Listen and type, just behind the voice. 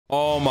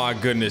Oh my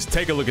goodness.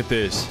 Take a look at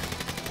this.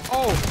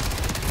 Oh.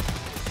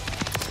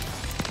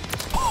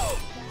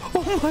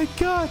 Oh my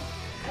god.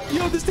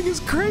 Yo, this thing is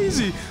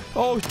crazy.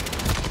 Oh.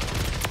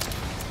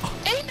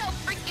 Ain't no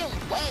freaking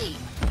way.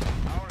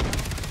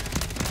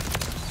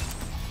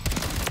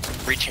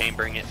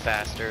 Rechambering it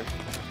faster.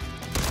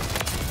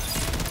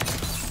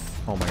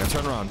 Oh my god,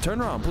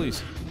 turn around,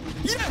 please.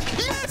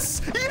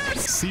 Yes!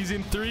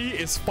 Season 3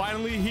 is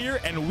finally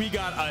here, and we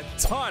got a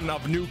ton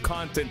of new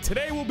content.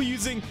 Today we'll be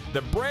using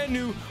the brand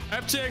new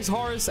FJX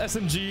Horus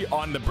SMG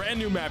on the brand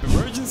new map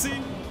Emergency,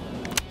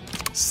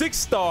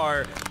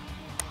 6-star,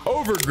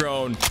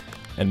 Overgrown,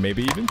 and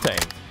maybe even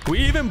Tank. We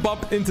even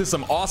bumped into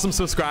some awesome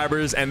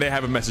subscribers, and they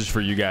have a message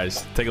for you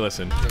guys. Take a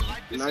listen.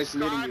 Nice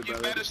meeting you, brother.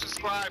 You better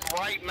subscribe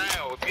right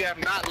now. If you have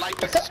not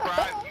liked and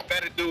subscribed, you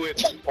better do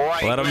it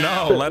right now. Let them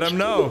know. Let them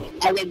know.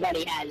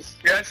 Everybody has.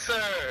 Yes,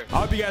 sir. I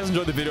hope you guys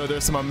enjoyed the video.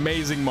 There's some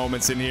amazing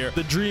moments in here.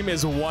 The dream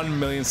is 1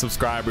 million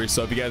subscribers.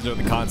 So if you guys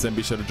enjoyed the content,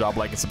 be sure to drop a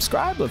like and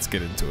subscribe. Let's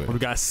get into it. We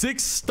got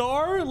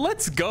 6-star.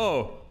 Let's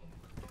go.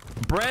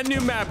 Brand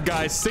new map,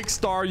 guys.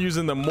 6-star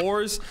using the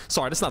Moors.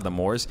 Sorry, that's not the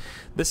Moors.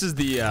 This is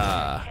the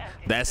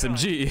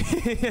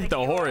SMG, the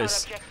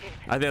Horus.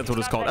 I think that's what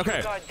it's called.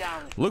 Okay.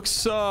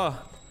 Looks yo,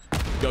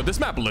 this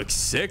map looks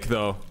sick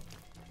though.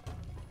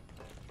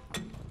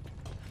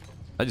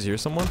 I just hear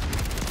someone.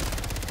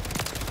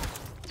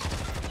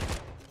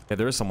 Yeah,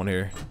 there is someone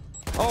here.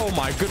 Oh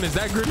my goodness,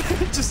 that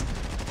grenade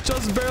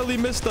just barely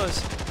missed us.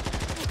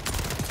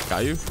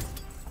 Got you.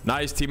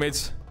 Nice,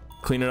 teammates.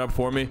 Clean it up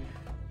for me.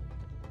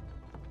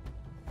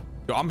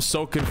 Yo, I'm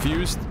so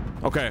confused.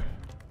 Okay.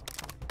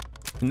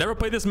 Never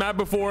played this map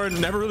before.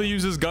 Never really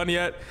used this gun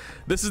yet.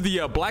 This is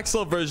the black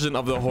cell version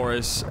of the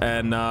Horus.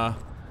 And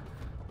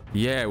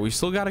yeah, we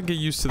still got to get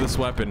used to this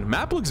weapon.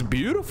 Map looks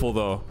beautiful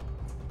though.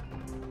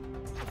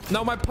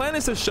 Now, my plan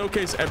is to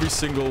showcase every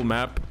single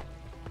map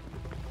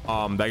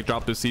that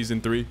dropped this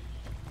season 3.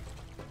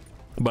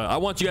 But I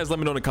want you guys to let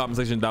me know in the comment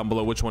section down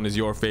below which one is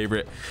your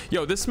favorite.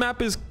 Yo, this map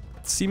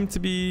seemed to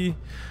be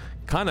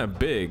kind of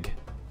big.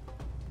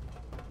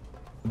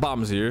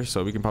 Bomb's here,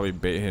 so we can probably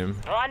bait him.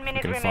 1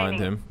 minute we can find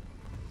him.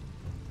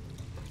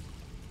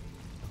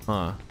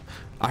 Huh.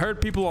 I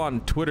heard people on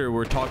Twitter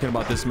were talking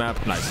about this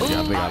map. Nice.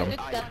 Yeah, they got him.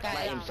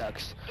 My aim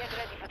sucks.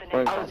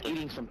 I was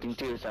eating something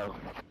too, so.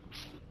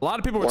 A lot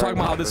of people were talking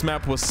about how this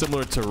map was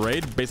similar to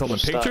Raid based on the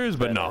pictures,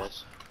 but no.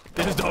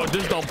 They just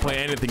don't play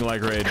anything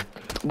like Raid.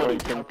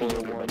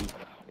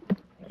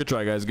 Good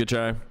try, guys. Good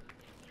try.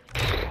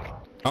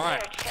 All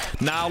right,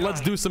 now let's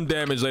do some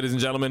damage, ladies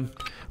and gentlemen.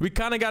 We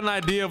kind of got an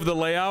idea of the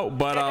layout,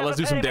 but let's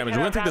do some damage.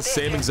 We're gonna take the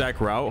same exact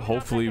route.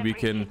 Hopefully we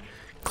can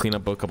clean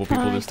up a couple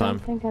people this time. I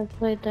think I've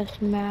played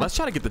this map. Let's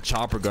try to get the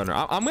chopper gunner.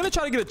 I'm gonna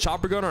try to get a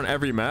chopper gunner on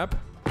every map,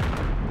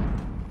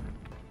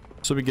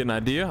 so we get an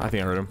idea. I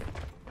think I heard him.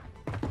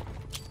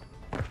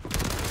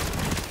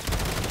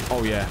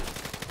 Oh yeah.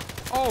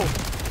 Oh.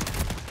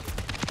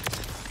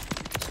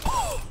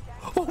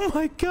 Oh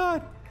my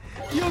god.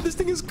 Yo, this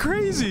thing is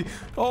crazy.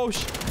 Oh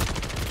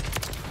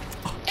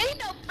Ain't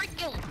no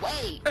freaking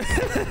way.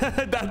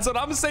 That's what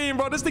I'm saying,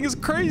 bro. This thing is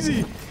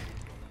crazy.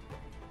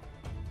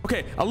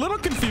 Okay, a little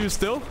confused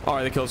still. All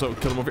right, they kill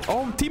him over here.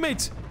 Oh,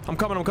 teammates. I'm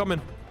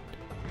coming.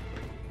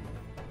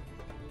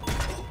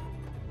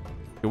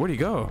 Yo, where'd he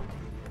go?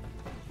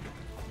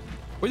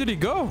 Where did he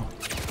go?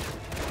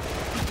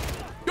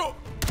 Yo.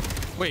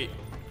 Wait,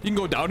 you can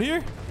go down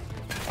here?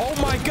 Oh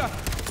my god.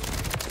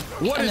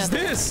 What is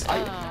this?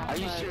 Are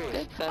you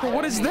serious? Bro,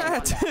 what is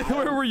that?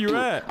 Where were you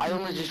at? I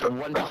almost just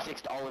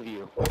 1v6'd all of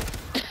you.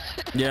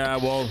 Yeah,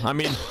 well, I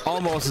mean,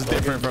 almost is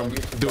different from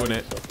doing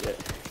it.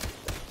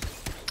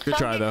 Good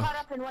try, though. Caught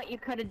up in what you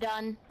could have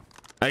done.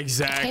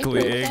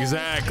 Exactly.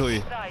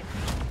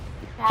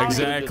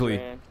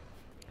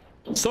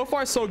 So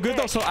far, so good,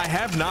 though. So I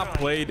have not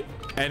played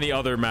any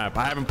other map.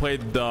 I haven't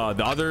played the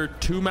other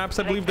 2 maps,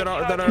 I believe, that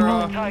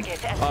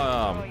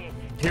are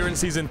here in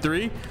season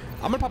 3.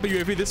 I'm gonna pop a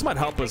UAV. This might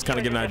help us kind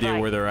of get an idea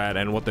where they're at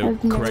and what the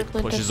correct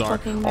pushes are.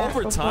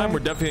 Over time, we're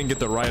definitely gonna get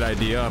the right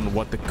idea on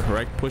what the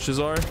correct pushes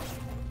are.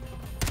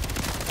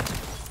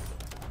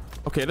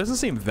 Okay, it doesn't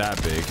seem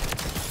that big.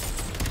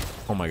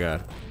 Oh my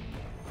god.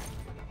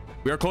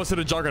 We are close to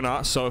the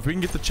Juggernaut, so if we can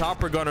get the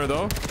chopper gunner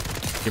though,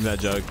 give me that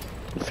jug.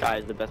 This guy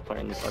is the best player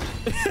in this game.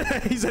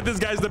 He said this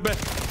guy's the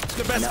best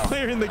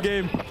player in the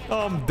game.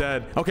 Oh, I'm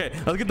dead. Okay,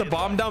 let's get the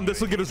bomb down.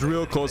 This will get us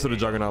real close to the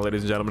Juggernaut,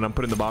 ladies and gentlemen. I'm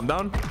putting the bomb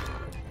down.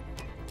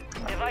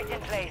 Device in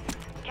place.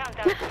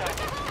 Countdown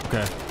start.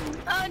 Okay.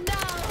 Oh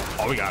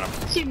no. Oh, we got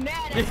him. She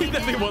mad at He me.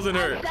 definitely wasn't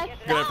hurt.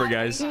 Good effort,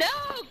 guys. No,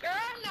 girl,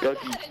 I'm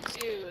not mad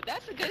at you.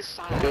 That's a good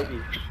shot.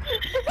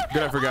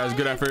 Good effort, guys.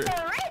 Good effort.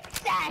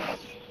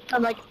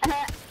 I'm like, I'm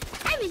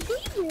a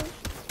demon.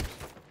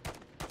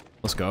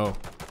 Let's go.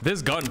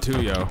 This gun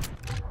too, yo.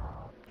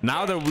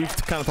 Now that we've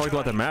kind of talked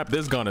about the map,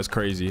 this gun is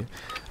crazy.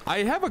 I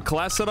have a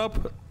class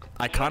setup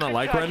I kind of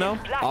like right now.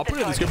 I'll put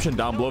it in the description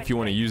down below if you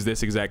want to use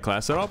this exact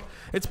class setup.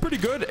 It's pretty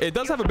good. It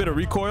does have a bit of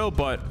recoil,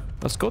 but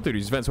let's go through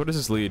these vents. Where does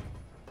this lead?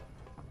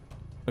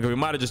 Okay, we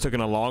might have just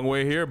taken a long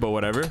way here, but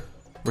whatever.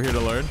 We're here to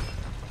learn.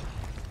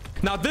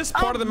 Now this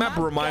part of the map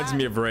reminds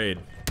me of Raid.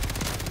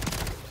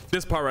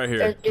 This part right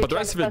here, but the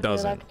rest of it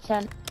doesn't.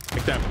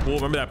 Like that pool.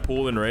 Remember that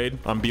pool in Raid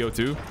on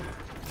BO2?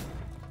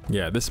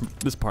 Yeah, this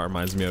part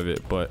reminds me of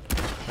it, but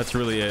that's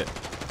really it.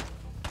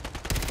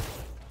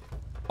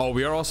 Oh,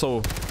 we are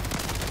also.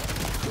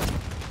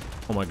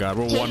 Oh my God,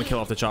 we're one kill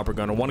off the chopper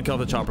gunner. One kill off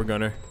the chopper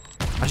gunner.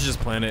 I should just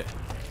plan it.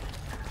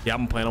 Yeah,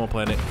 I'm gonna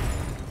plan it.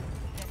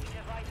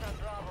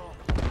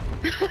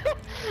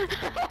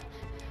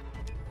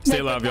 Stay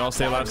alive, y'all.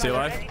 Stay alive. Stay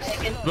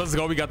alive. Let's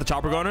go. We got the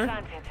chopper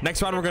gunner.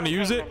 Next round, we're gonna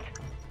use it.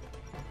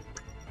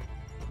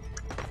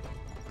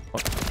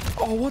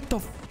 Oh, what the?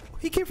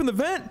 He came from the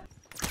vent.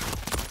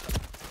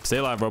 Stay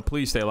alive, bro.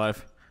 Please stay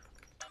alive.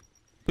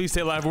 Please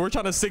stay alive. We're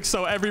trying to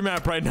 6-0 every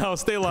map right now.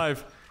 Stay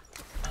alive.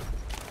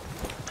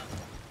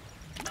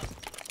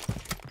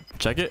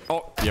 Check it.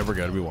 Oh, yeah, we're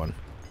good. We won.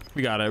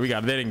 We got it. We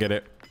got it. They didn't get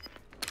it.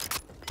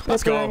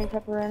 Let's go.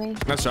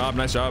 Nice job.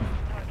 Nice job.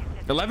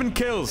 11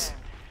 kills.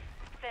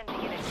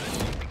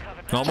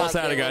 Almost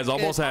had it, guys.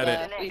 Almost had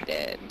it. We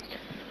did.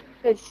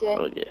 Good shit.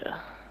 Oh yeah.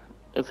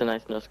 It's a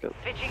nice no scope.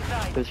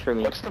 It's for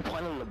me. What's the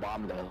point of the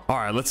bomb though? All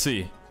right, let's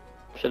see.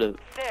 Should've.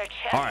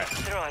 All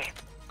right.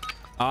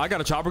 I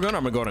got a chopper gun.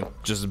 I'm gonna go and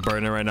just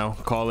burn it right now.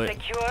 Call it.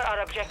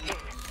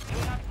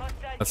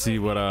 Let's see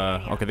what.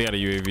 Okay, they got a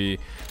UAV.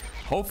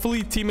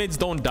 Hopefully teammates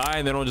don't die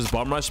and they don't just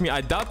bomb rush me. I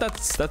doubt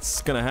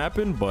that's gonna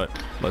happen, but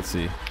let's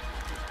see.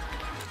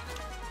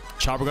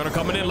 Chopper gunner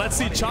coming in. Let's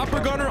see. Chopper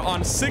gunner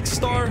on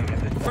 6-star.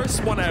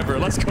 First one ever.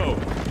 Let's go.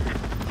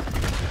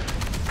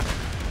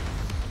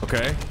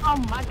 Okay. Oh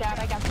my God,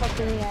 I got fucked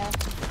in the ass.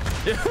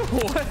 Yeah,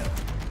 what?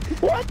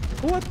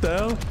 What the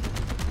hell?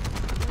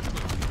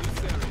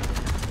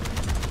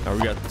 Oh,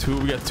 we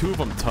got two of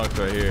them tucked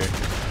right here.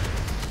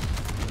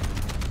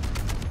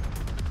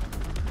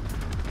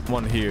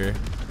 One here.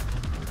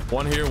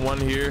 One here, one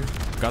here.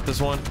 Got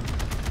this one.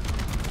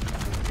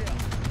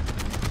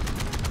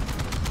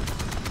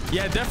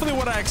 Yeah, definitely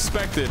what I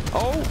expected.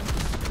 Oh,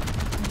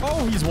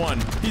 he's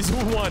one. He's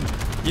one.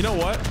 You know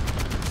what?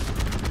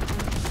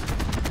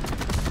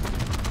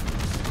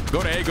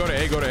 Go to A, go to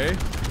A, go to A.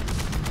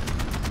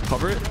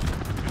 Cover it.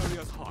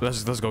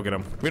 Let's go get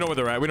him. We know where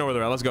they're at. We know where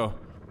they're at. Let's go.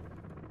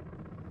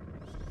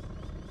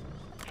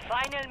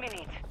 Final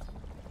minute.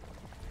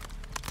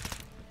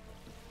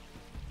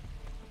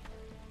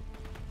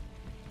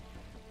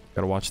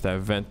 Gotta watch that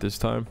vent this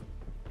time.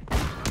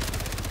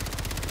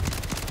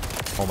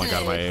 Oh my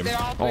God, my aim.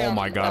 Oh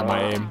my God,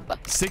 my aim.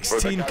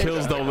 16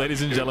 kills though,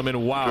 ladies and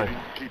gentlemen. Wow.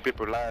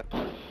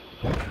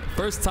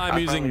 First time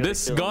using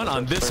this gun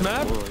on this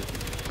map.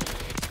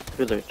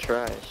 You're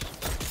trash.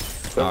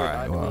 All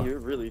right, well. You're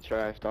really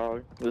trash,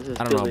 dog. This is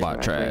I don't know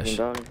about trash.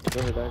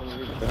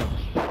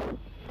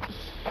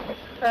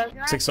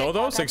 6-0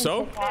 though,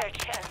 6-0.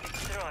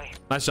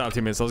 Nice job,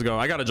 teammates. Let's go.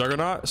 I got a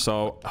juggernaut,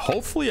 so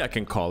hopefully I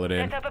can call it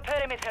in.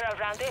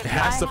 It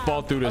has to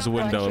fall through this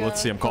window.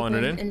 Let's see. I'm calling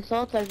it in.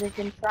 Insults I've just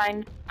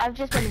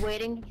been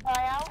waiting to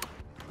try out.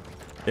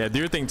 Yeah, do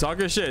your thing. Talk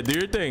your shit. Do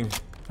your thing.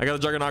 I got a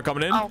juggernaut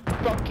coming in. Oh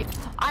fuck it.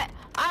 I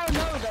don't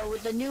know though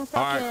with the new fucking.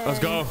 All right, let's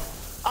go.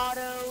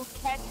 Auto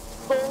tech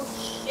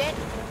bullshit.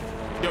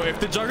 Yo, if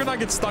the juggernaut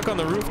gets stuck on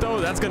the roof though,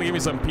 that's gonna give me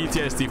some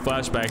PTSD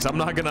flashbacks. I'm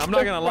not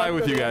gonna lie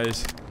with you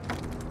guys.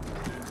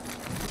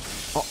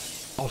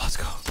 Oh, let's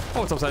go.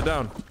 Oh, it's upside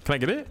down. Can I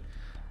get it?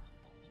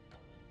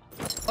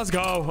 Let's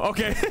go.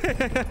 Okay.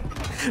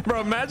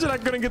 Bro, imagine I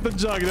couldn't get the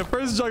jug. The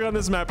first jug on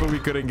this map and we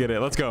couldn't get it.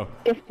 Let's go.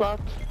 It's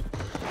fucked.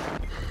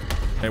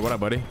 Hey, what up,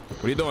 buddy?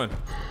 What are you doing?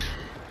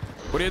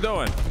 What are you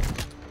doing?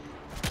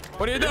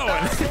 What are you doing?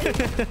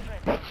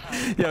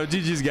 Yo,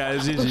 GG's,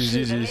 guys.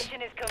 GG's.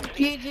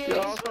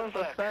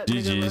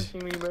 GG's.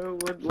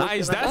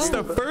 Nice. That's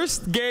the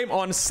first game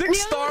on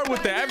 6-star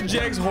with the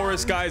FJX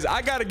Horus, guys.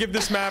 I gotta give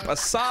this map a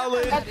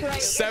solid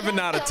 7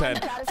 out of 10.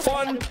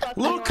 Fun, a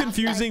little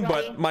confusing,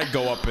 but might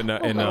go up in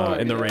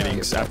the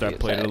ratings after I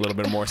played it a little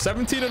bit more.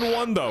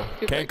 17-1 though.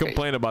 Can't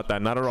complain about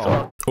that. Not at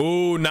all.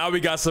 Ooh, now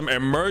we got some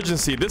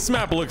emergency. This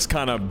map looks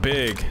kind of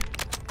big.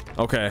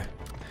 Okay.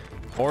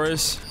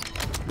 Horus.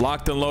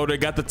 Locked and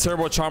loaded. Got the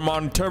turbo charm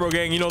on. Turbo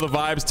gang, you know the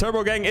vibes.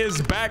 Turbo gang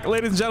is back,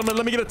 ladies and gentlemen.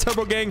 Let me get a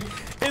turbo gang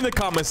in the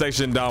comment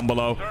section down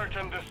below.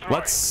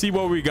 Let's see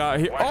what we got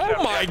here.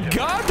 Oh my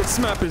God, this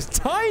map is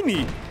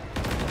tiny.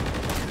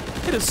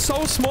 It is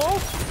so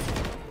small.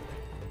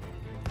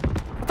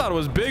 I thought it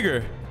was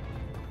bigger.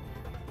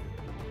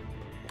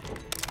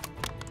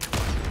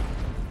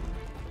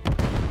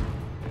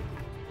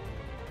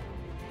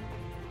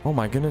 Oh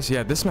my goodness.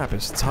 Yeah, this map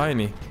is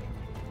tiny.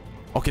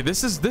 Okay,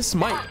 this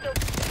might.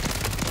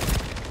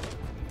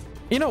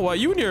 You know what?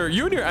 You and your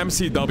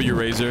MCW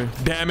Razor.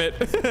 Damn it.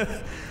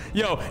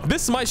 Yo,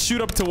 this might shoot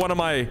up to one of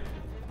my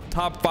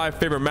top 5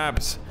 favorite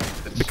maps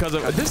because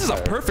of this is a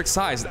perfect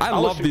size. I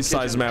love these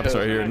size maps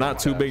right here. Not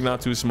too big,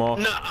 not too small.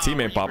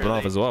 Teammate popping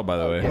off as well, by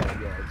the way.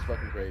 Yeah, it's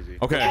fucking crazy.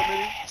 Okay.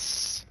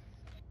 Yes.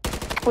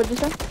 What'd you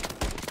say?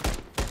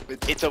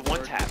 It's a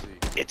one tap.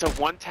 It's a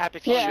one tap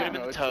if you shoot him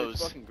in the toes.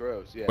 It's fucking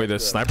gross. Yeah, wait, the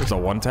sniper's a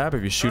one tap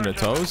if you shoot in the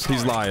toes?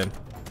 He's lying.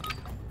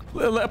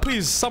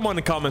 Please, someone in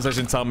the comment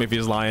section tell me if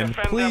he's lying.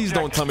 Please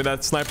don't tell me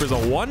that sniper's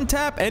a one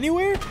tap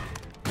anywhere.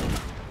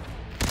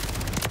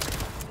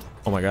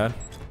 Oh my god.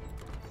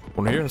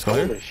 One here, let's go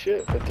here. Holy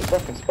shit, that's the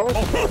fucking spawn.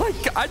 Oh my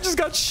god, I just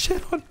got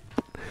shit on.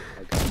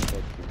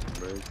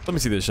 Let me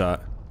see this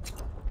shot.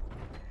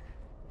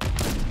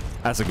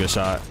 That's a good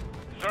shot.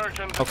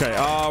 Okay,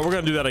 we're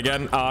gonna do that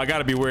again. I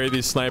gotta be wary of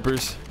these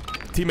snipers.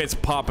 Teammates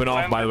popping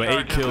off, by the way.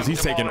 8 kills.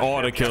 He's taking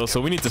all the kills, so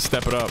we need to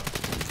step it up.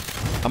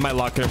 I might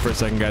lock in for a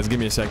second, guys. Give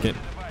me a second.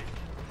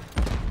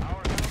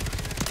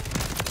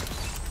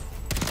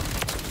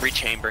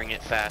 Rechambering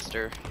it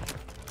faster.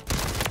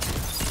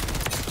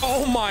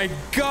 Oh my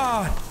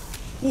god.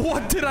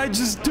 What did I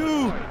just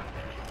do?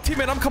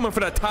 Teammate, I'm coming for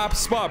that top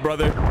spot,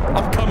 brother.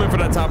 I'm coming for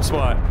that top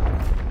spot.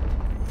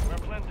 We're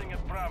planting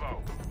at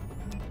Bravo.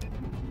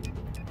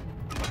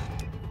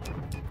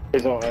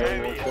 He's on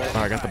A. Alright,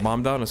 I got the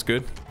bomb down. That's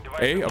good.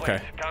 A?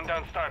 Okay.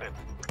 Countdown started.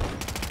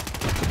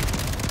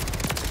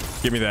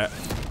 Give me that.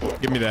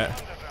 Give me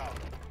that.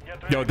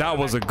 Yo, that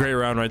was a great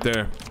round right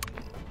there.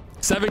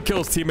 7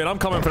 kills, teammate. I'm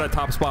coming for that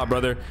top spot,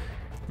 brother.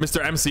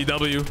 Mr.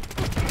 MCW.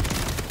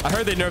 I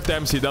heard they nerfed the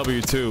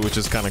MCW too, which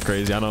is kind of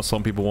crazy. I know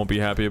some people won't be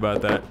happy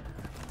about that.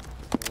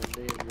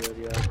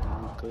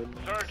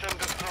 Search and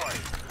destroy.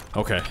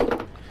 Okay.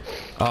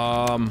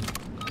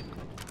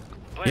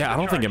 Yeah, I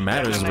don't think it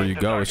matters where you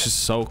go. It's just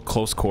so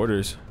close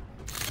quarters.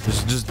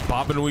 Just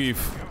bob and weave.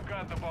 You've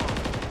got the ball.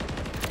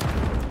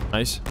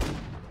 Nice.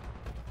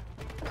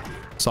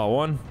 Saw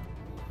one.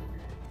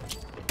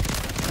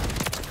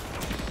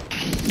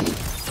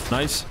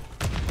 Nice.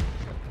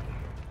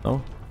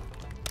 Oh.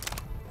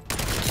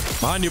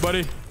 Behind you,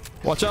 buddy.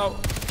 Watch out.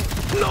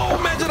 No,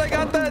 imagine I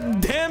got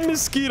that damn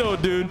mosquito,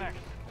 dude.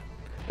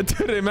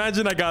 Dude,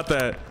 imagine I got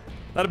that.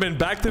 That'd have been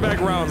back-to-back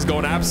rounds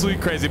going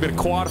absolutely crazy. Been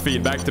quad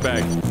feed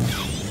back-to-back.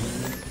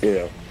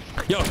 Yeah.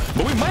 Yo,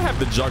 but we might have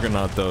the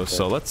Juggernaut, though.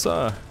 So let's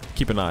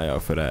keep an eye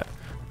out for that.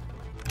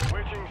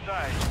 Switching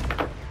sides.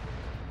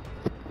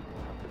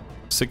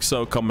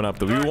 6-0 coming up,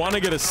 though. We want to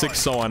get a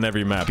 6-0 on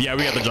every map. Yeah,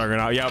 we got the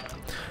Juggernaut. Yep.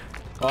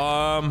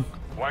 I'm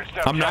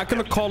not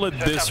gonna call it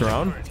this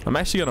round. I'm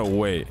actually gonna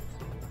wait.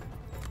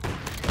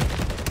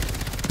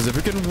 Because if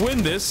we can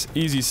win this,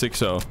 easy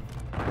 6-0.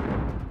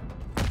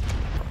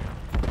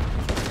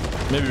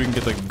 Maybe we can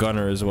get the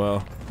gunner as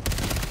well.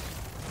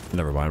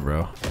 Never mind,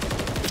 bro.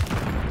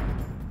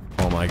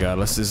 Oh my god,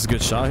 this is a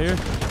good shot here.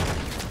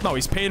 No,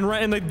 he's paying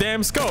right in the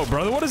damn scope,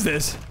 brother. What is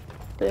this?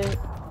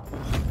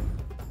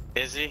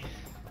 Is he?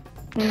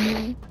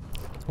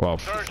 Well,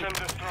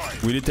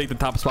 we did take the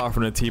top spot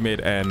from the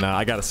teammate, and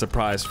I got a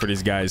surprise for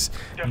these guys.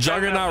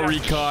 Juggernaut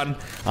Recon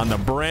on the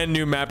brand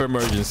new map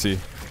Emergency.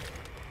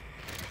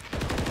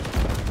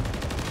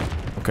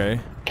 Okay,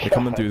 they're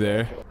coming through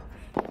there.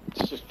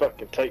 Let's just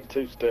fucking take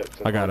 2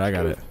 steps. I got it, I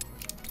got it.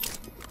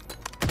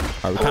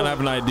 Alright, we kind of have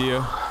an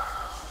idea.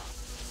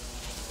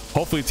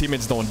 Hopefully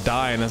teammates don't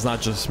die and it's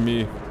not just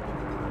me.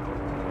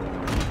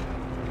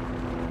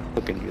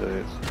 Looking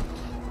good.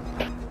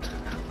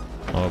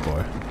 Oh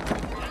boy.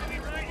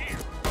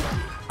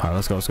 Alright,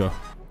 let's go, let's go.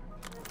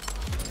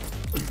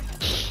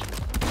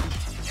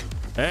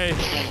 Hey,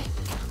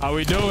 how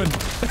we doing?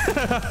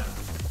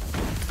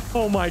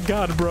 Oh my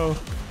god, bro.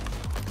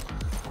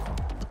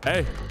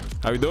 Hey,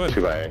 how we doing?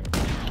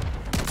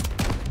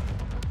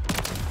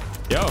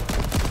 Yo.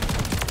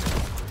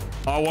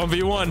 Oh,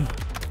 1v1.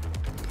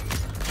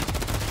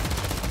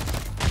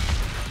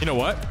 You know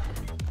what?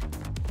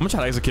 I'm gonna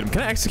try to execute him.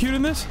 Can I execute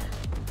in this?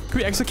 Can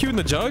we execute in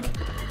the jug?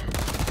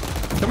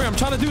 Come here, I'm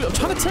trying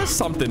to test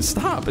something.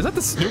 Stop. Is that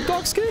the Snoop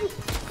Dogg skin?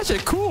 That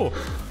shit cool.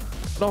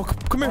 No,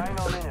 come here.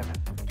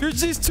 You're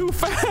just too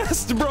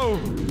fast, bro.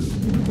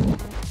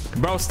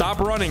 Bro,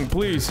 stop running,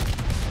 please.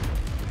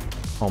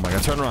 Oh my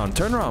god, turn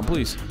around,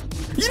 please.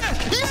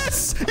 Yes,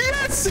 yes,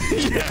 yes,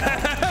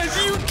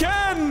 yes, you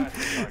can.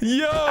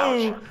 Yo.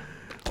 Ouch.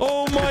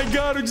 Oh my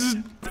god, we're just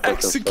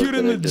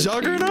executing the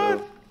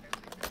Juggernaut.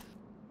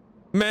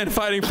 Man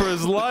fighting for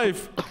his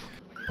life.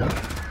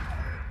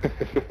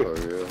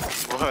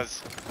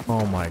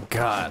 Oh my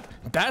god.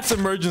 That's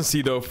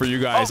Emergency though for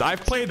you guys.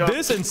 I've played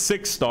this in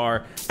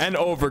 6-star and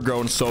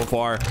Overgrown so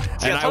far,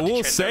 and I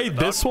will say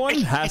this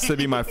one has to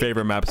be my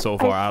favorite map so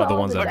far out of the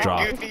ones I've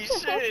dropped. Goofy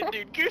shit,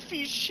 dude.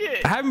 Goofy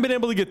shit. I haven't been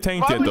able to get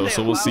tanked yet though,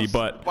 so we'll see.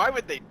 But why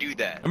would they do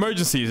that?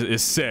 Emergency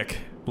is sick.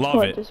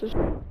 Love it.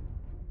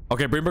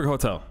 Okay, Greenberg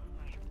Hotel.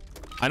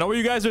 I know what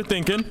you guys are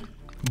thinking,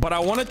 but I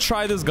want to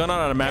try this gun out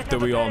on a map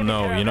that we all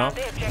know, you know?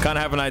 Kind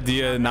of have an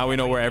idea. Now we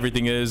know where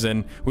everything is,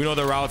 and we know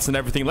the routes and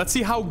everything. Let's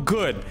see how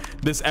good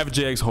this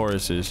FJX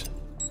Horus is.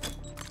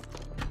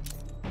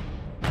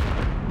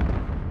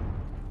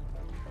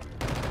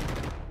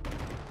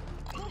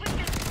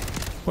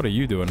 What are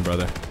you doing,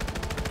 brother?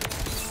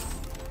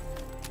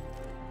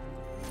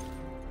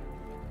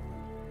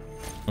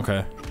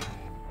 Okay.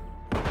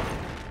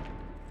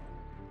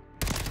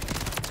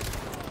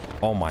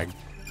 Oh my.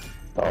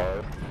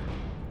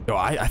 Yo,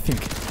 I think.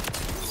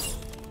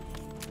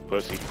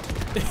 Pussy.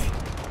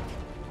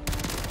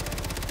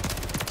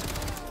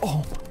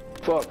 Oh.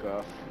 Fuck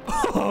off.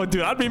 Oh,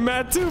 dude, I'd be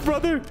mad too,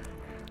 brother.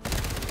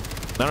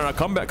 No,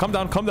 come back, come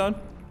down.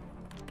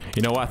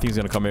 You know what? I think he's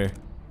gonna come here.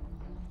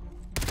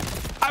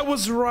 I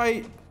was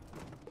right.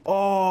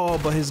 Oh,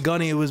 but his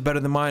gunny was better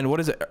than mine. What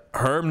is it?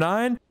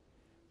 HummusThunder?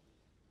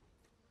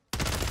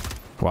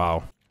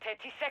 Wow.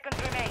 30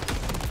 seconds remain.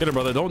 Get him,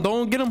 brother.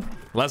 Don't get him.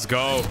 Let's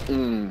go.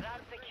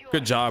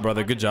 Good job,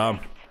 brother. Good job.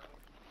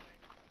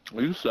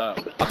 You suck.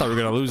 I thought we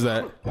were gonna lose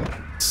that.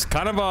 It's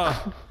kind of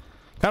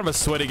a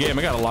sweaty game.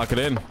 I gotta lock it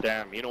in.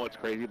 Damn, you know what's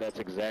crazy? That's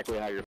exactly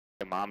how your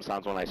mom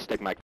sounds when I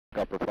stick my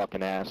up her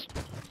fucking ass.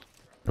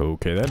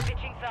 Okay then.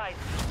 Switching sides.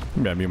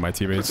 I'm gonna mute my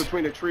teammates. It's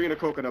between a tree and a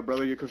coconut,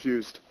 brother. You're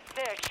confused.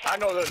 I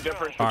know the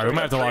difference. All right, we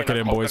might have to lock it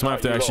in, boys. We might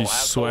have to actually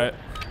sweat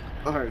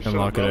Alright, and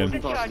lock it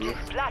in. Charges.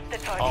 Blast the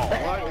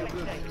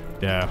target.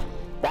 Yeah.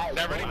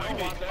 That really might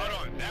be.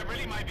 Hold on. That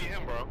really might be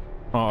him, bro.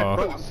 Bro,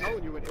 Uh-oh. I'm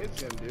telling you, it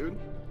is him, dude.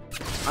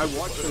 I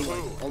watch him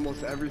like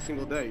almost every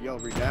single day. Yo,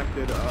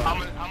 redacted.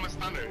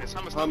 HummusThunder. It's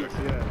HummusThunder.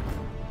 Hummus, yeah.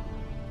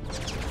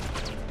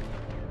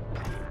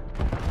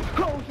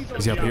 Oh, he's on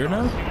Is he up here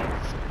now?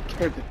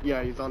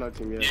 Yeah, he's on our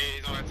team. Yeah, Yeah.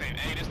 he's on that team.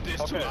 Hey, this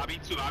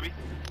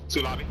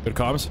two lobby. Good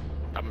comms.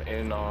 I'm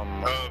in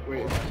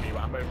Wait,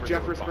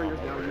 Jeffrey Springer's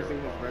now using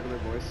his regular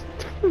voice.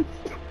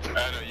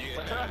 I know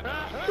you.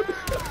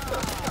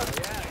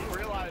 yeah, you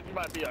realize you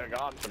might be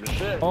on some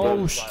shit.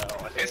 Oh,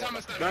 It's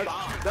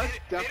HummusThunder. That's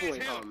definitely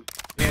him.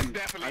 It's I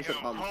definitely said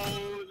him. Hummus.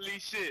 Holy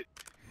shit.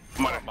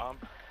 Come on, Bomb.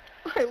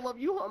 I love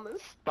you,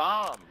 Hummus.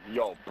 Bomb.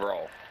 Yo,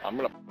 bro. I'm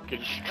gonna fucking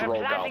We're stroke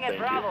out, planting at thank you.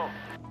 Bravo.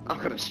 I'm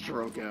gonna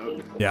stroke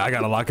out. Yeah, I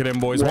gotta lock it in,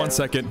 boys. 1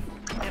 second.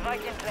 Device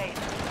in place.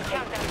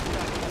 Countdown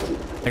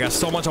starts. I got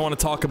so much I want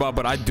to talk about,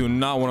 but I do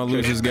not want to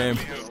lose this game.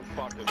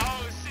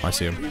 I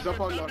see him. He's up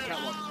on the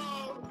catwalk.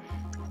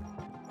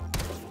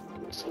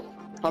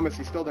 Hummus,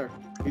 he's still there.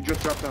 He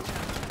just dropped down.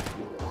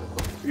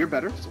 You're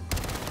better.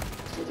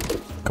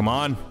 Come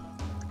on.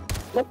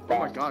 Oh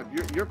my god,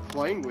 you're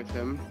playing with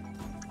him.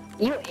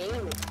 You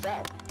aim is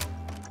set.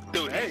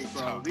 Dude, Hey, he's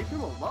bro, tough. leave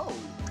him alone.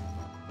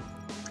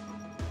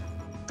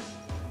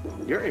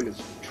 Your aim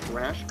is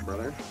trash,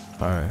 brother.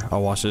 All right,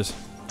 I'll watch this.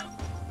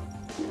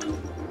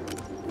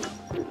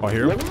 Oh, I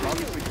hear him.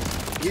 Obviously,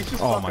 he's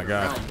just Oh fucking my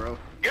God. around, bro.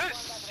 Good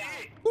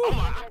shit. Oh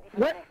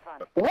my.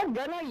 What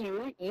gun are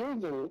you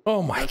using?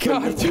 Oh my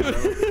god,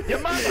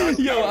 dude.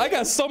 Yo, I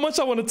got so much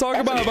I want to talk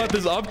about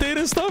this update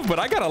and stuff, but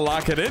I gotta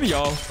lock it in,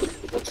 y'all.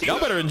 Y'all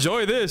better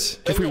enjoy this.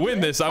 If we win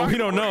this, we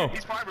don't know.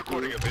 He's probably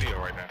recording a video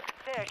right now.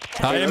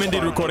 I am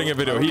indeed recording a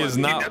video. He is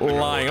not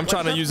lying. I'm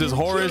trying to use his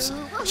Horus,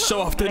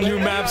 show off the new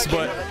maps,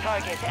 but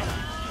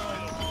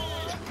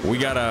we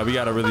gotta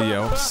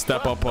really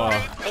step up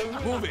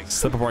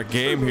our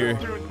game here.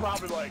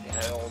 Probably like,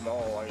 hell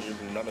no, I'm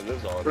using none of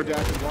this on.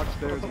 Redacted, watch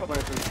stairs and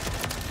planting.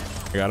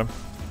 I got him.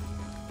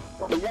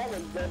 Is that a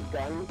good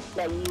gun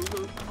that you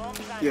use?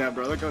 Yeah,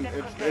 bro, that gun, it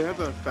has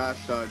a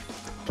fast All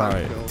time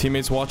right, kill.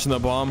 teammates watching the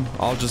bomb.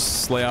 I'll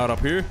just lay out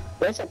up here.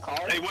 Where's a car?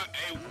 Hey,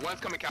 one's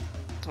coming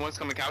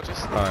couches.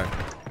 All right.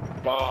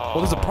 Oh,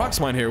 there's a prox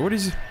mine here. What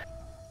is? Is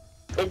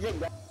it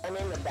gun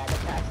in the battle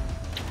pass?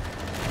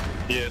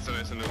 Yeah, so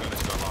it's a new gun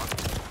that's still on.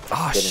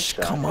 Oh,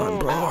 come on,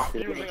 bro.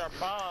 Using our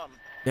bomb.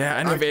 Yeah,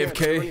 I know I can't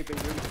do AFK. anything,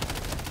 dude.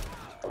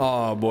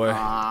 Oh boy.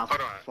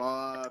 Hold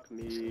on. Fuck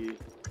me.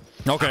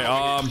 Okay.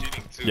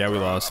 Shitting too, Yeah, we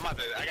bro. lost. I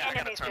gotta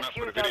Enemies turn up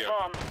for the defuse our video.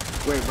 bomb.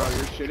 Wait, bro,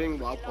 you're shitting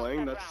while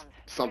playing? That's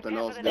something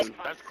else, dude.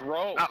 That's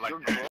gross. Not like You're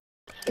that.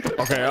 gross.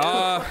 Okay.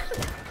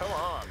 Come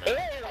on, man.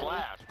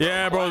 Class.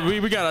 Yeah, bro. We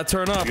gotta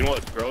turn up. You know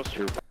what's gross?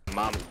 Your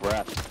mom's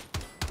breath.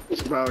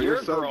 Bro,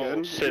 you're so gross.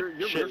 good. Shit,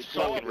 You're shit's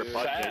so fucking good.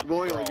 repugnant.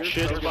 Boy, like, you're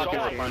Shit's so fucking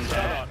good. repugnant.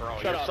 Shut up, bro.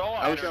 You're so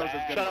I wish I was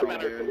as good as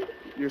you, dude.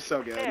 You're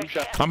so good.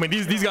 I mean,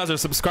 these guys are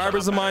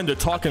subscribers of mine. They're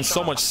talking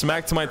so much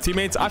smack to my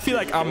teammates. I feel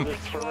like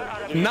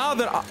now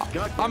that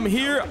I'm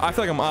here, I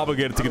feel like I'm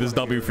obligated to get this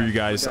W for you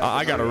guys. We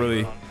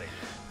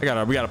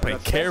gotta play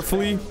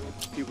carefully.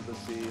 People to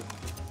see.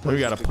 We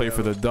gotta play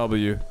for the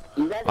W.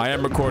 I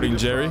am recording,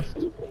 Jerry.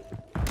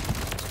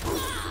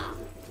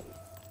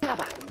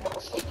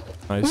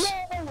 Nice.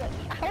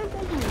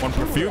 One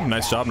perfume.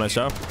 Nice job. Nice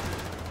job.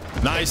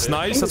 Nice.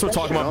 That's what we're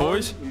talking about,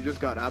 boys. You just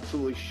got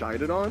absolutely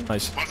shited on.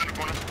 Nice. One's in the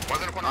corner.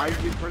 One's in the corner. I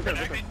used right there,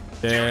 right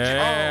there.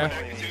 Yeah.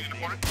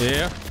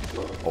 Yeah.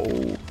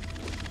 Oh.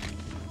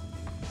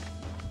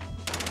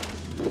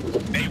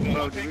 Hey, one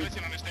more thing.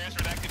 Listen on the stairs.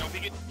 Redacted. Don't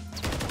peek it.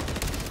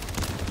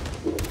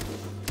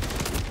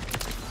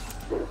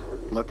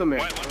 Let them in.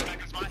 One's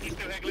back in spot. He's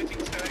still head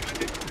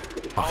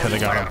glitching. Okay, they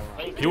got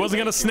him. He wasn't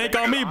gonna snake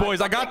on me,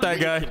 boys. I got that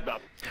guy.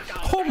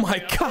 Oh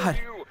my god.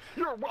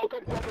 You're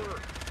welcome, brother.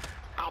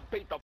 I'll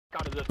beat the fuck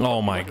out of this.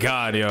 Oh my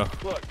god, yo.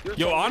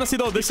 Yo, honestly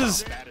though, this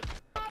is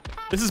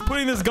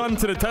putting this gun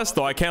to the test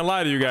though. I can't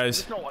lie to you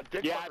guys.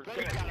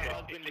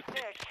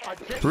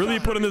 Really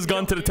putting this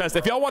gun to the test.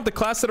 If y'all want the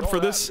class setup for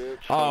this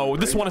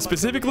one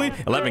specifically,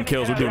 11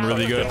 kills. We're doing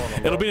really good.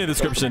 It'll be in the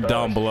description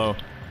down below.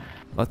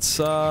 Let's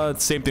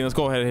same thing. Let's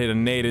go ahead and hit a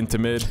nade into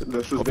mid.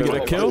 This is Hope we get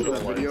a kill.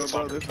 Video,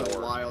 bro. This is a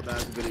wild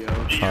ass video. All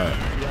right.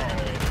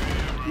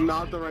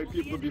 not the right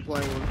people to be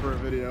playing with for a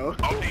video.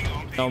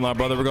 Hell no,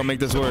 brother. We're gonna make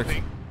this work.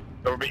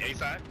 Over be A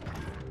side.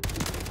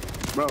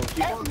 Bro,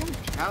 keep on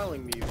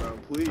calling me, bro,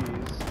 please.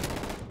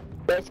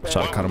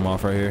 Try to cut him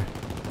off right here.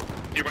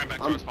 You ran back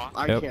to spawn.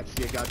 I can't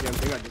see a goddamn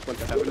thing. I just went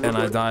to heaven. And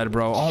I died,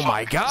 bro. Oh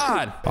my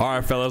god. All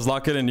right, fellas,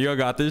 lock it in. You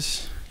got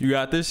this. You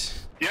got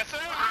this. Yes, sir.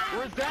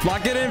 Where's that?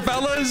 Lock it in,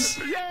 fellas.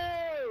 Yo!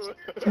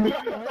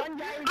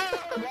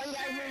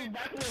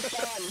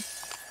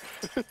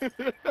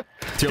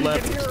 To your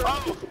left.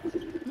 Oh.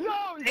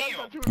 No,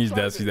 He's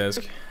desk. He's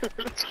desk.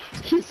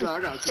 he said I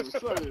got too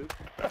excited.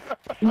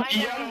 Yo, I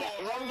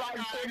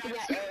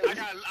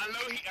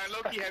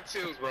know he had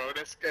chills, bro.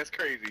 That's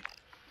crazy.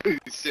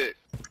 Shit.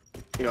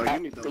 Yo, you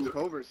need those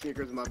covert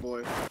sneakers, my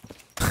boy.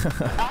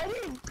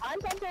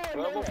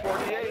 Level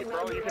 48,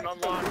 bro. You can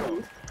unlock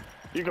them.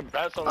 You can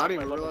best unlock I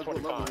didn't even level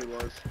realize what level he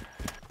was.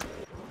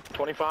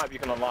 25, you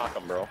can unlock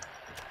them, bro.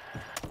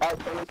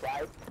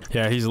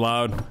 Yeah, he's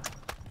loud.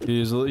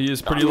 He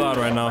is pretty loud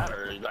right now.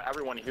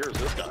 Everyone hears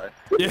this guy.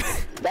 Yeah.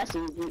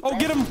 Oh,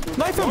 get him!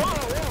 Knife him!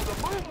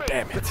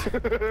 Damn it.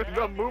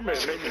 The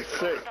movement made me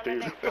sick,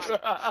 dude.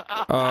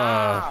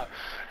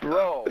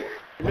 Bro,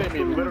 you made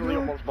me literally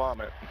almost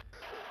vomit.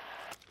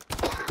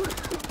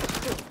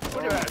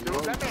 Look at that,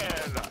 dude. That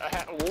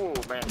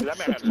man, that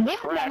man had to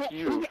track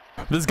you.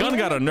 This gun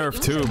got a nerf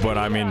too, but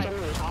I mean,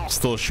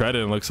 still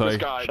shredded. It looks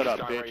like. Shut up,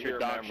 bitch. You're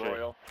damn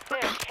Royal.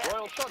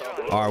 Royal, shut up.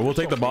 All right, we'll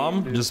take the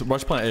bomb. Just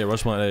rush plant A.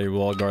 Rush plant A.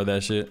 We'll all guard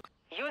that shit.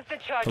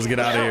 Let's get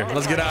out of here.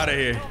 Let's get out of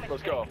here.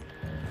 Let's go.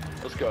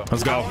 Let's go.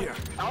 Let's go.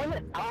 I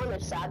wanna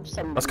stab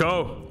some. Let's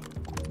go.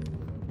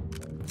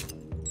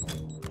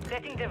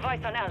 Setting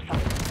device on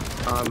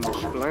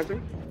Alpha.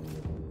 Lancing?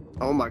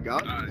 Oh my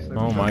god.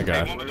 Oh my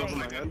god.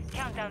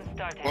 Countdown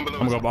started. I'm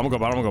gonna go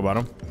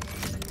bottom.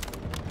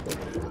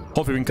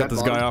 Hopefully we can cut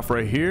this guy off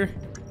right here.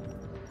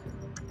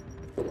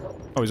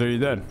 Oh, he's already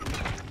dead.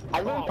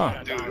 Oh,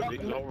 dude,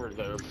 he's over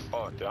there.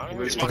 Fuck, dude.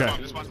 Okay.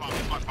 This one's bomb.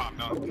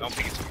 No, don't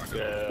think it's too much.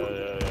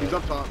 Yeah. He's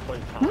up top.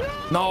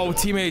 No,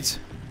 teammates.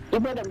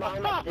 Holy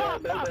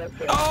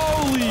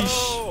sh!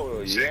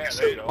 Oh,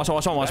 yeah.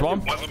 Watch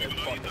bomb.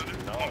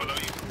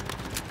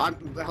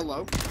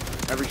 Hello.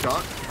 Every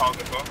shot.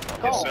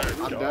 Yes, sir.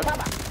 I'm dead.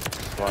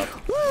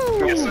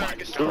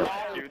 Yes, sir.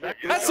 Dude,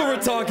 That's what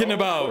we're talking what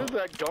about. is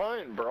that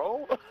gun,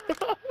 bro?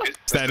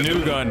 It's that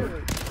new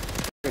gun.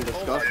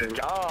 Disgusting.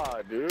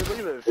 God, dude, look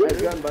at this.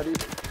 Nice gun, buddy.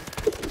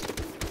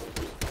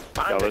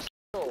 Yo, this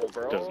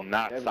does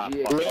not stop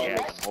fucking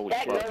ass. Holy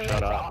fuck,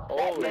 shut up.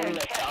 Holy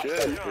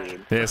shit,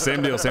 dude. Yeah,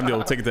 same deal.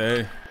 We'll take it to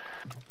A.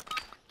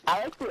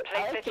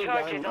 Place the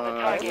charges on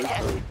the target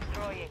and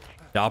destroy it.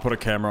 Yeah, I'll put a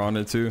camera on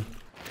it too.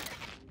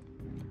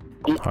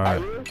 All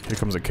right, here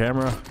comes a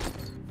camera.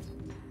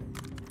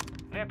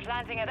 We're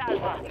planting at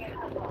Alpha.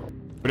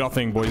 What do y'all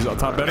think, boys? Up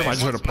top better? I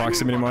just heard a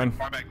proximity mine.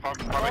 Far back,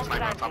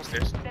 sniper on top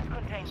stairs.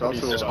 It's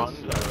also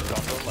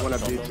one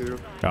of B2.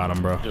 Got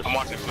him, bro. I'm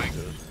watching flank.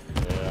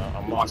 Yeah,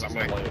 I'm watching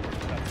flank.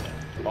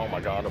 Oh my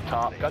god, up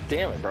top. God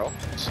damn it, bro.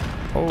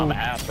 Oh. I'm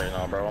ass right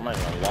now, bro. I'm not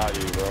even gonna lie to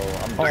you, bro.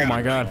 Oh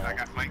my god. I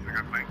got flank.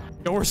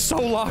 Yo, we're so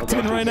locked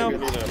in right now.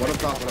 What up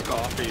top?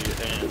 Coffee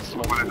and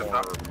smoke more.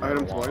 I hit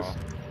him twice.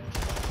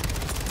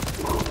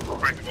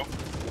 Practical.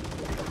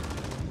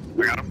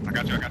 I got him. I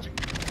got you.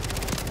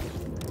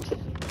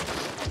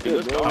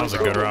 Dude, That was a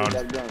good round.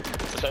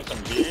 It's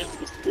SMG?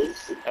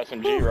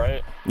 SMG,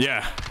 right?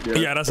 Yeah,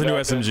 that's a new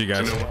SMG,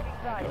 guys.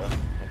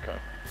 Okay.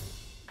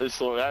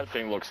 That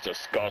thing looks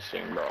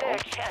disgusting, bro.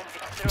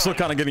 I'm still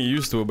kind of getting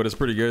used to it, but it's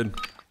pretty good.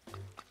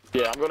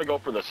 Yeah, I'm gonna go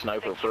for the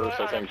sniper first.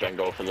 I think then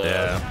go for the.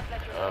 Yeah.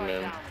 I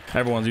mean.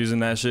 Everyone's using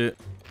that shit.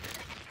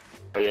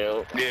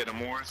 Yeah. Yeah, the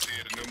Moors.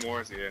 Yeah, the new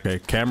Moors. Yeah. Okay,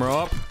 camera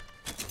up.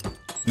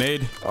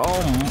 Nade.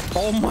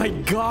 Oh my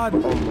god.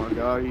 Oh my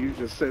god, you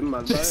just sitting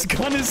my This back.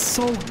 gun is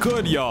so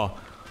good, y'all.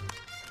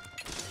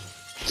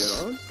 Get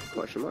on?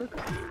 Question mark.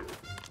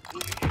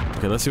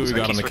 Okay, let's see what we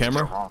got on the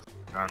camera.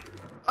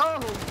 Oh!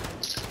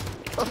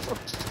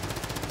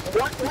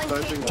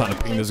 Trying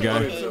to ping this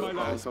guy.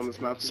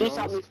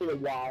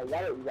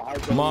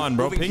 Come on,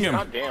 bro, ping him.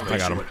 I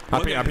got him. I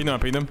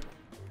pinged him.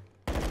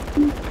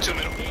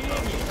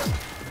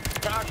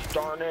 Gosh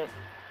darn it.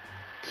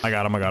 I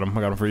got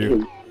him for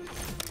you.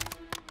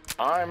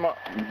 I'm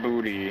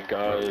booty,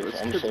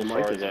 guys. I'm so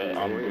sorry that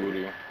I'm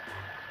booty.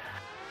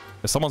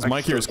 Someone's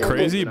mic here is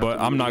crazy, but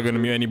I'm not gonna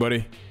mute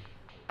anybody.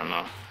 I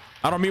know.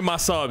 I don't mute my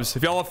subs.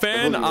 If y'all a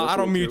fan, I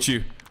don't mute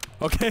you.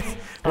 Okay?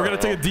 We're gonna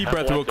take a deep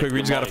breath real quick. We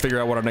just gotta figure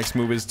out what our next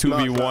move is.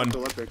 2v1.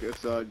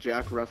 It's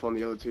Jack ref on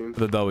the other team.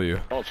 The W.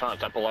 Oh, it's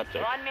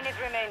epileptic. 1 minute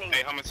remaining.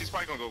 Hey, Hummus, he's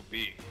probably gonna go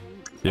B.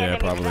 Yeah,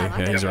 probably.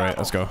 Yeah, he's right.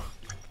 Let's go.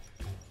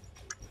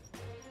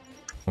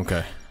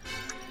 Okay.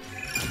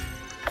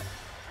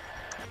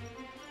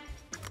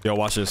 Yo,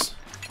 watch this.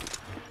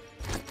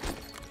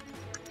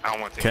 I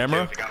don't want to take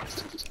Camera?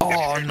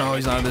 Oh no,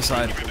 he's not on this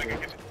side.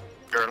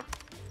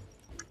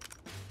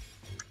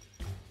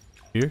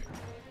 Here?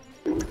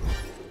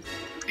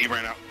 He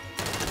ran out.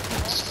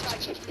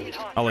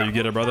 I'll let you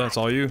get it, brother. That's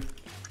all you.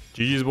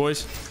 GG's,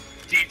 boys.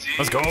 GG.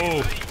 Let's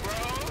go.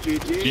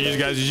 GG's,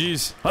 guys.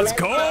 GG's. Let's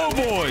go,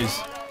 boys.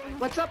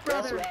 What's up,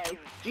 brother?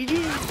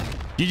 GG's.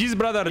 GG's,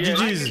 brother.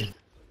 GG's.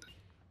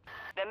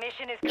 The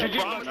mission is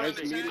complete.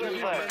 Nice meeting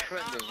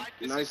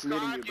you. Nice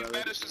meeting you, You brother.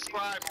 better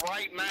subscribe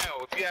right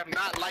now. If you have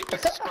not liked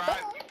and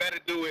subscribed, you better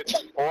do it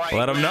right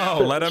Let him now.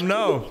 know. Let him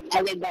know.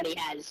 Everybody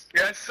has.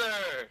 Yes, sir.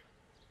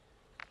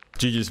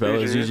 GG's,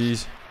 fellas.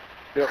 GG's.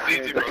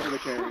 Easy, bro.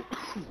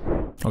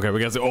 Okay, we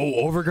got to.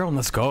 Oh, overgrown.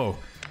 Let's go.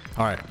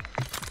 All right.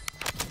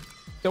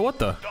 Yo, what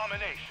the?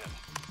 Domination.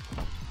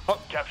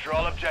 Oh. Capture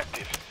all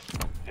objectives.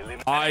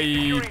 Eliminate I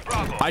securing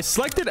Bravo.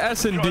 selected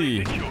S and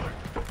D. Charlie secure.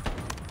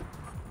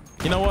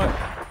 You know what?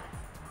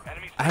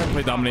 Enemy I haven't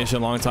played domination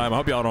in a long time. I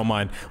hope y'all don't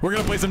mind. We're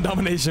gonna play some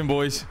domination,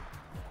 boys.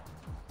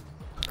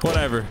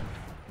 Whatever. A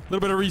little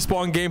bit of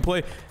respawn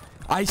gameplay.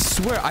 I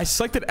swear, I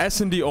selected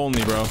S and D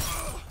only, bro.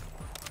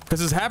 Because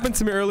this happened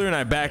to me earlier and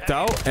I backed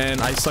out and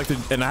I selected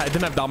and I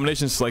didn't have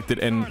domination selected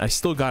and I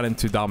still got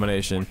into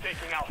domination.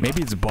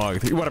 Maybe it's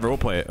bugged. Whatever, we'll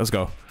play it. Let's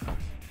go.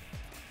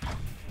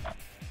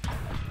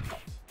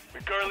 We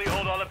currently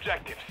hold all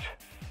objectives.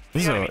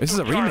 This is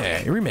a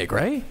remake,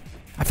 right?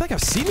 I feel like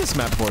I've seen this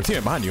map before. It's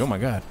here behind you. Oh my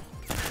god.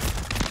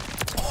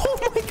 Oh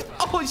my god.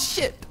 Oh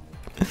shit.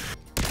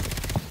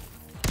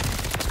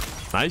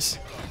 Nice.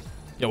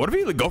 Yeah, what if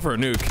we go for a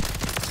nuke?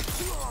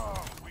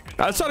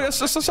 Let's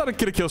try to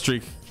get a kill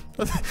streak.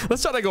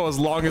 Let's try to go as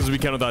long as we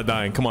can without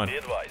dying. Come on. 1,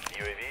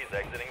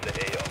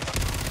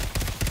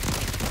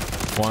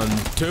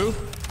 2.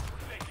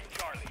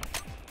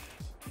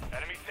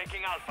 Enemy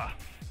taking Alpha.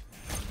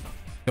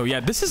 Oh yeah,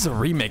 this is a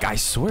remake. I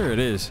swear it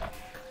is.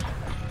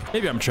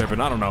 Maybe I'm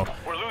tripping. I don't know.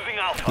 We're losing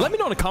Alpha. Let me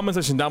know in the comment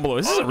section down below.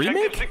 Is this a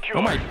remake?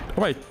 Oh my,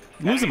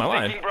 losing my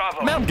mind.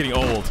 Man, I'm getting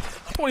old.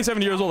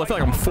 27 years old. I feel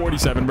like I'm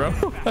 47, bro.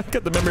 I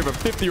got the memory of a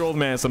 50-year-old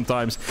man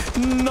sometimes.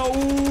 No,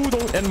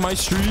 don't end my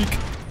streak.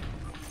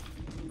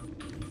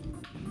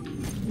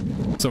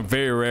 Some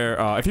very rare.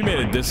 If you made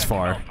it this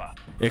far,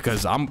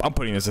 because I'm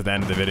putting this at the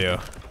end of the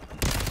video.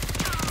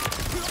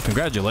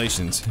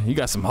 Congratulations, you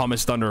got some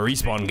HummusThunder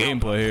respawn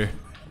gameplay here.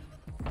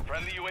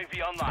 Friendly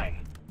UAV online.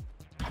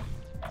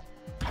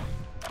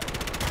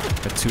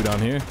 Got 2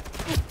 down here.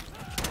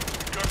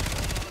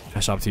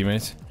 Nice job,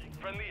 teammates.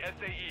 Friendly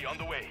SAE on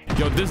the way.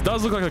 Yo, this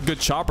does look like a good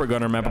chopper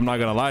gunner map. I'm not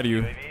gonna lie to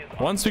you.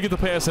 Once we get to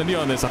play SND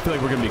on this, I feel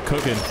like we're gonna be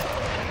cooking.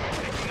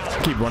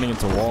 Keep running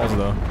into walls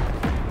though.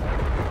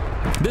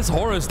 This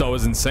Horus though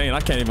is insane. I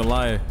can't even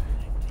lie.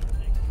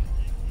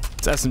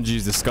 This SMG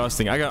is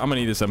disgusting. I'm gonna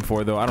need this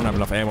M4 though. I don't have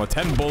enough ammo.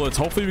 10 bullets.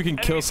 Hopefully we can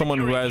kill someone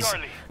who has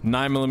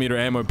 9mm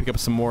ammo and pick up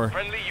some more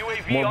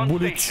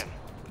bullets.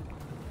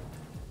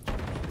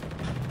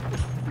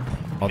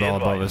 Hold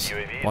on, above us.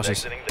 Watch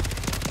this.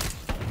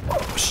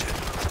 Oh shit.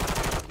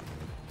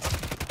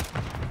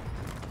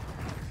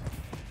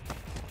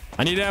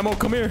 I need ammo.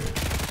 Come here.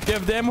 You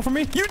have the ammo for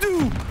me? You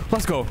do.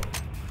 Let's go.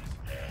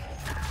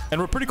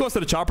 And we're pretty close to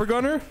the chopper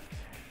gunner.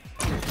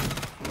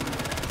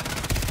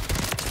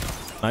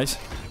 Nice.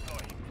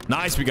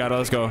 Nice, we got it.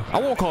 Let's go. I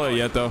won't call it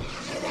yet, though.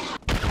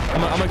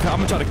 I'm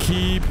gonna try to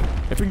keep...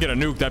 If we can get a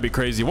nuke, that'd be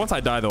crazy. Once I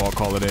die, though, I'll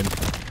call it in.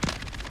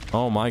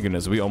 Oh, my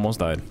goodness. We almost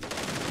died.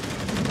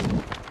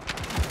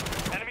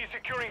 Enemy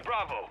securing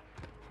Bravo.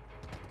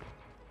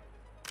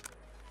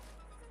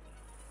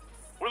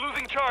 We're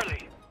losing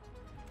Charlie.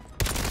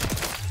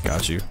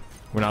 Got you.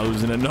 We're not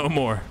losing it no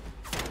more.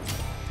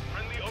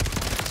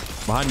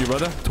 Behind you,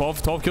 brother.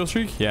 12 kill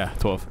streak? Yeah,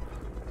 12.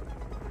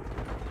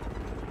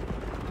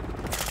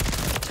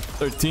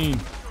 13.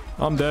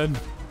 I'm dead.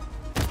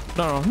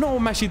 No,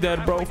 I'm actually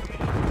dead, bro. All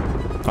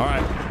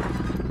right.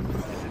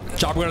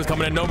 Chopper gunner's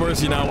coming in. No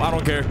mercy now. I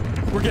don't care.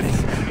 We're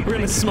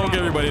gonna smoke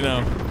everybody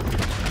now.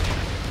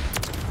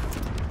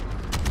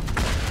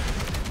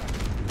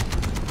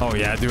 Oh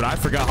yeah, dude. I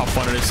forgot how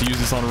fun it is to use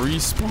this on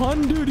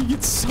respawn, dude. He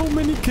gets so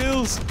many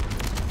kills.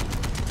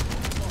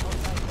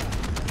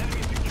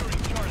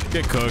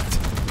 Get cooked.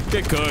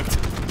 Get cooked.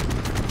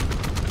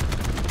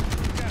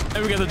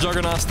 And we got the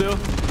Juggernaut still.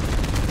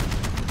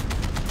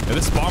 Yeah,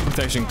 this spawn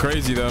protection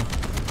crazy though.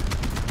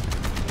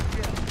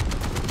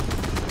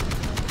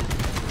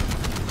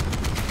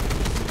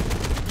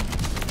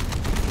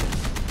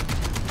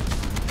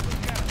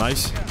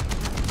 Nice.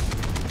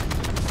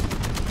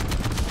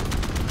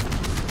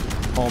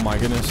 Oh my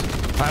goodness.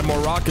 If I had more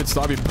rockets,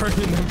 I'd be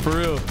burning them for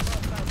real.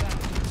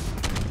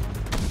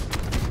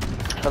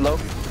 Hello?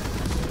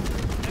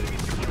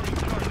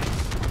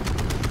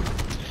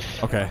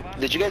 Okay.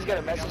 Did you guys get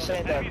a message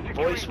saying that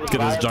voice was Get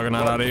this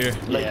Juggernaut out of here.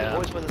 Like the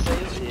voice wasn't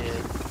saved? Yeah.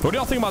 What do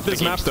y'all think about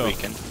this map though?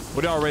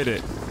 What do y'all rate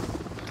it?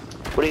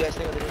 What do you guys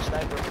think of the new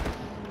sniper?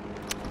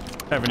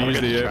 Haven't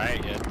used it yet. Try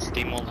it yet.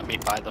 Steam won't let me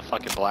buy the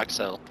fucking black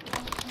cell.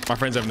 My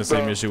friend's having the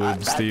same issue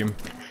with Steam.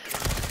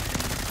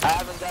 I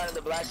haven't gotten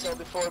the black cell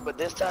before, but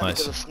this time Nice.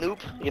 because of Snoop,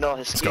 you know,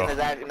 his skin is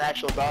an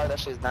actual dog. That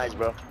shit's nice,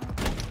 bro.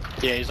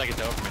 Yeah, he's like a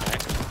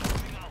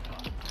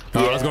Doberman.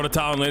 Alright, let's go to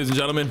town, ladies and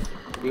gentlemen.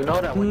 You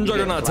know that when you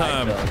Juggernaut get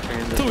time.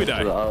 Till we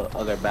die. the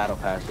other battle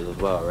passes as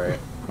well, right?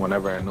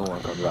 Whenever a new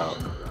one comes out.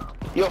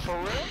 Yo, for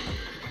real?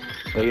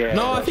 But yeah,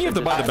 No, I think you have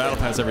to buy the battle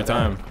pass every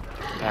time.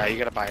 You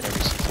gotta buy it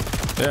every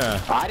season.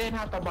 Yeah. I didn't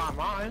have to buy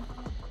mine.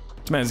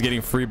 This man's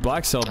getting free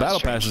Black Cell battle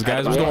passes,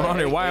 guys. What's going on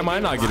here? Why am I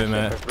not getting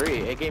that? For free.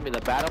 It gave me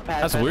the battle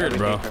pass. That's weird,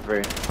 bro. For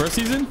free. First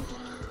season?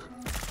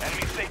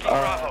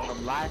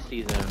 From last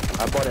season.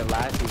 I bought it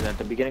last season. At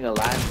the beginning of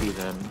last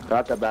season,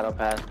 got the battle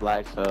pass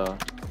Black Cell,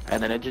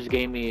 and then it just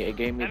gave me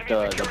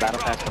the battle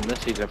pass from this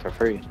season for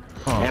free.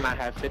 Oh. And I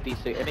had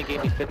 56, and it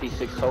gave me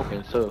 56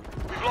 tokens too.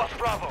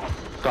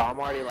 So I'm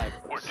already like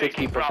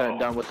 60%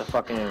 done with the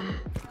fucking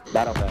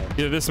battle pass.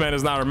 Either this man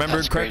is not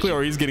remembered correctly,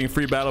 or he's getting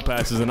free battle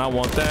passes, and I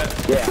want that.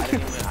 Yeah,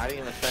 I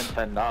didn't even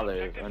spend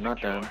 $10 or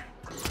nothing.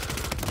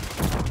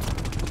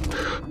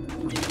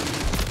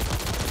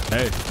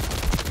 Hey.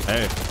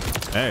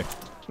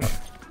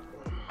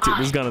 Dude,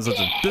 this gun is such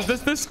a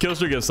this kill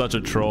streak is such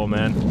a troll,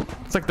 man.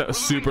 It's like the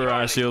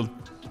super shield.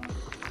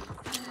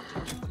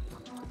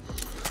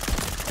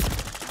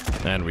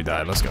 And we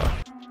died. Let's go.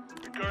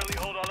 We currently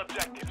hold all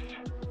objectives.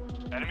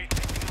 Enemy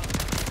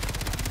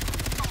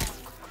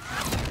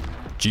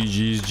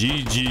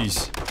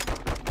GG's.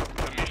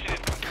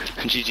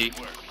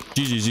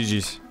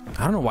 GG's.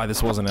 I don't know why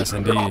this wasn't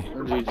SND.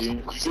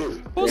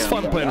 GG. It was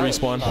fun playing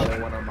Respawn.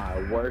 One of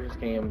my worst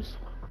games.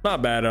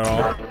 Not bad at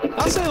all.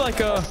 I'll say like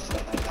a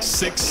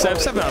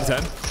 7 out of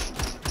 10.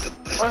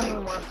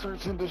 I'm my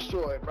Search and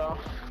Destroy, bro.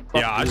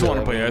 Yeah, I just want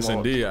to play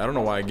SND. I don't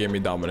know why it gave me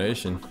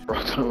domination.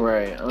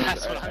 Right.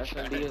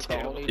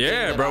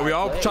 Yeah, bro. We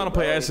all trying to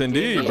play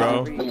SND,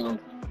 bro.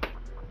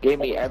 Gave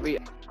me every.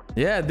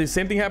 Yeah, the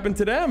same thing happened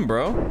to them,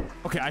 bro.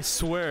 Okay, I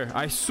swear,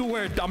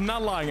 I'm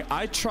not lying.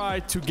 I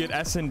tried to get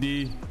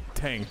SND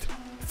tanked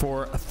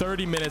for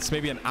 30 minutes,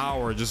 maybe an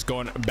hour, just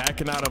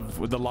backing out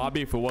of the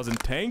lobby if it wasn't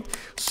tanked.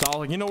 So I was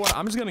like, you know what?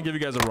 I'm just gonna give you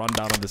guys a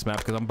rundown on this map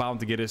because I'm bound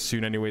to get it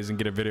soon anyways and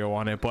get a video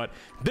on it. But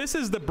this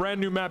is the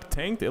brand new map,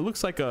 Tanked. It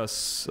looks like a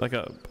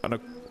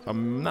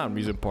not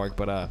amusement park,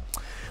 but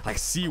like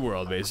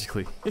SeaWorld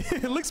basically.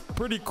 It looks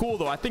pretty cool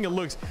though. I think it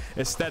looks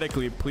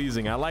aesthetically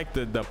pleasing. I like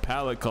the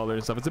palette color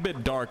and stuff. It's a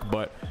bit dark,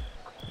 but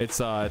it's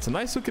a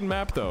nice looking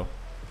map though.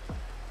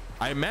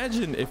 I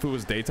imagine if it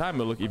was daytime,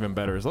 it'll look even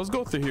better. So let's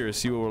go through here and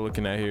see what we're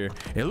looking at here.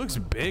 It looks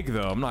big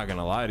though. I'm not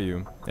gonna lie to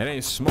you. It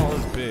ain't small,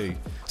 it's big.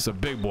 It's a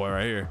big boy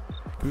right here.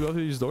 Can we go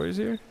through these doors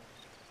here?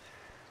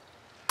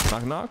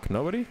 Knock knock.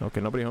 Nobody? Okay,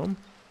 nobody home.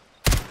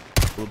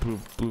 Bulletproof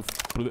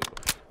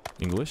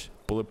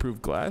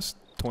glass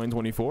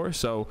 2024.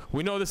 So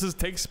we know this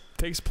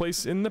takes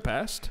place in the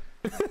past.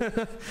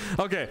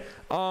 Okay.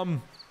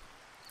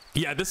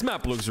 Yeah, this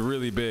map looks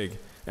really big.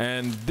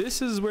 And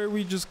this is where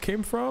we just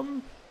came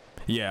from.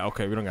 Yeah,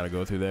 okay, we don't gotta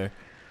go through there.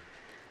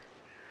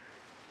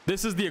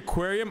 This is the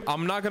aquarium.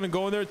 I'm not gonna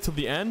go in there till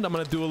the end. I'm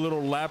gonna do a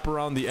little lap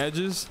around the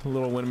edges. A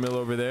little windmill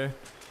over there.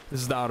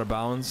 This is the outer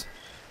bounds.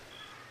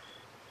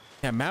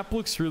 Yeah, map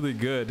looks really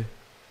good.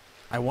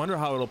 I wonder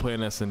how it'll play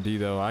in S&D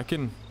though. I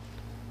can...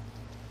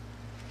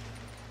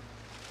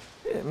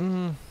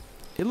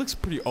 It looks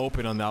pretty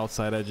open on the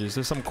outside edges.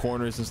 There's some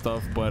corners and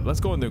stuff, but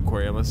let's go in the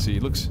aquarium. Let's see.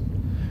 It looks...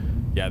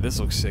 Yeah, this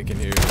looks sick in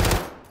here.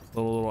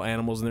 Little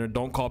animals in there.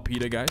 Don't call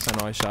PETA, guys. I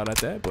know I shot at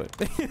that, but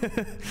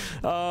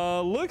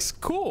looks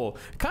cool.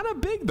 Kind of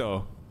big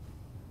though,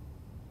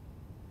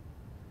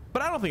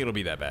 but I don't think it'll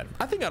be that bad.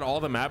 I think out of all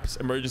the maps,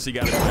 emergency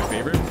gotta be my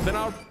favorite. Then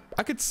I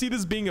could see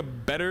this being a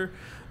better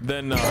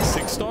than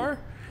 6-star.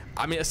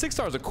 I mean, a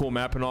 6-star is a cool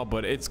map and all,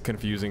 but it's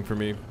confusing for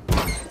me,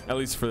 at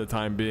least for the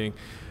time being.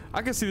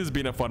 I can see this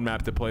being a fun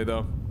map to play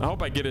though. I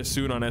hope I get it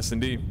soon on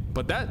S&D.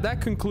 But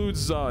that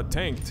concludes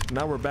Tanked.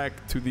 Now we're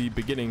back to the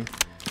beginning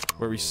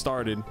where we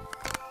started.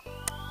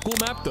 Cool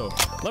map though.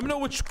 Let me know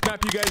which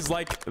map you guys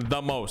like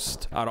the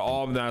most out of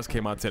all of them that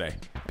came out today.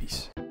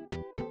 Peace.